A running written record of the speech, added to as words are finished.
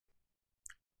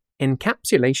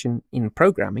Encapsulation in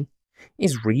programming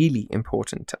is really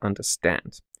important to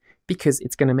understand because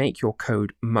it's going to make your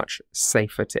code much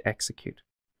safer to execute.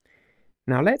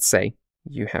 Now, let's say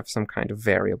you have some kind of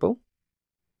variable.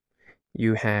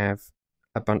 You have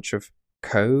a bunch of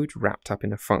code wrapped up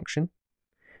in a function.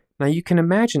 Now, you can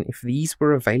imagine if these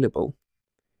were available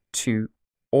to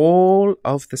all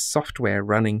of the software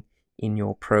running in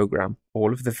your program,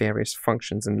 all of the various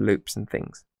functions and loops and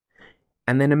things.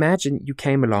 And then imagine you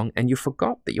came along and you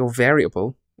forgot that your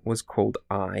variable was called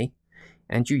I,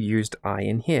 and you used I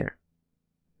in here.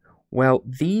 Well,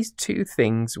 these two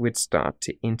things would start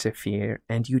to interfere,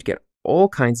 and you'd get all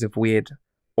kinds of weird,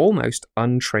 almost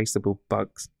untraceable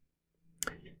bugs.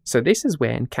 So this is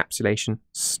where encapsulation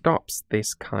stops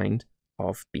this kind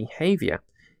of behavior.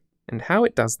 And how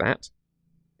it does that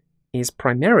is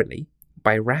primarily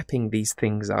by wrapping these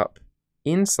things up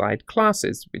inside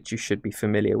classes, which you should be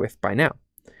familiar with by now.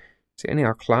 So in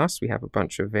our class, we have a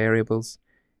bunch of variables,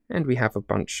 and we have a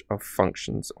bunch of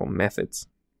functions or methods.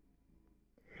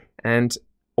 And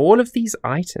all of these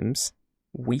items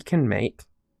we can make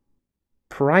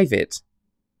private.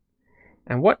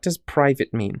 And what does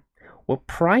private mean? Well,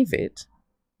 private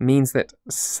means that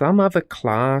some other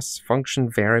class, function,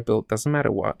 variable, doesn't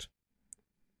matter what,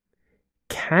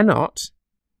 cannot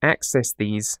access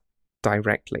these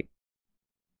directly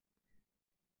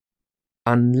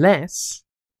unless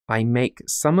I make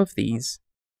some of these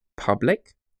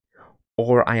public,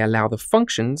 or I allow the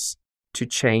functions to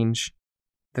change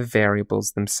the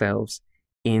variables themselves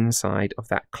inside of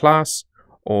that class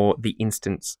or the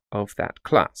instance of that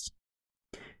class.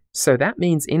 So that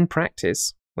means in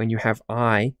practice, when you have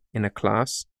I in a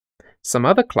class, some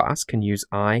other class can use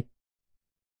I,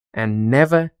 and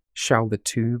never shall the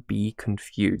two be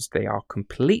confused. They are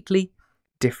completely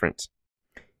different.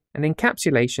 And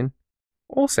encapsulation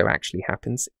also actually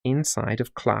happens inside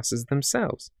of classes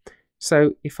themselves.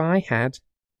 So if I had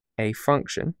a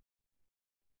function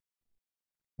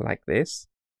like this,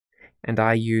 and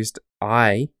I used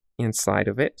I inside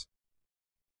of it,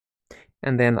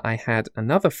 and then I had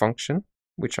another function,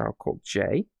 which I'll call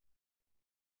J,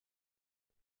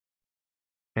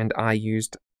 and I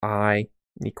used I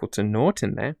equal to naught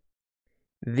in there,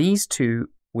 these two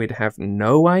would have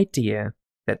no idea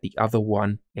that the other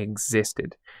one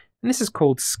existed. And this is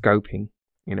called scoping,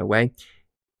 in a way.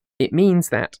 It means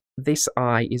that this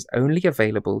I is only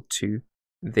available to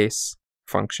this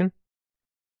function,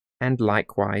 and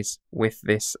likewise with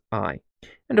this I.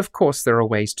 And of course, there are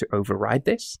ways to override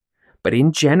this, but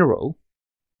in general,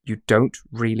 you don't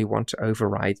really want to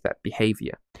override that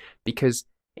behavior, because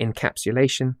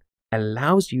encapsulation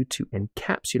allows you to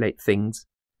encapsulate things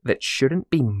that shouldn't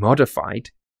be modified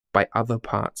by other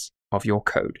parts of your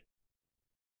code.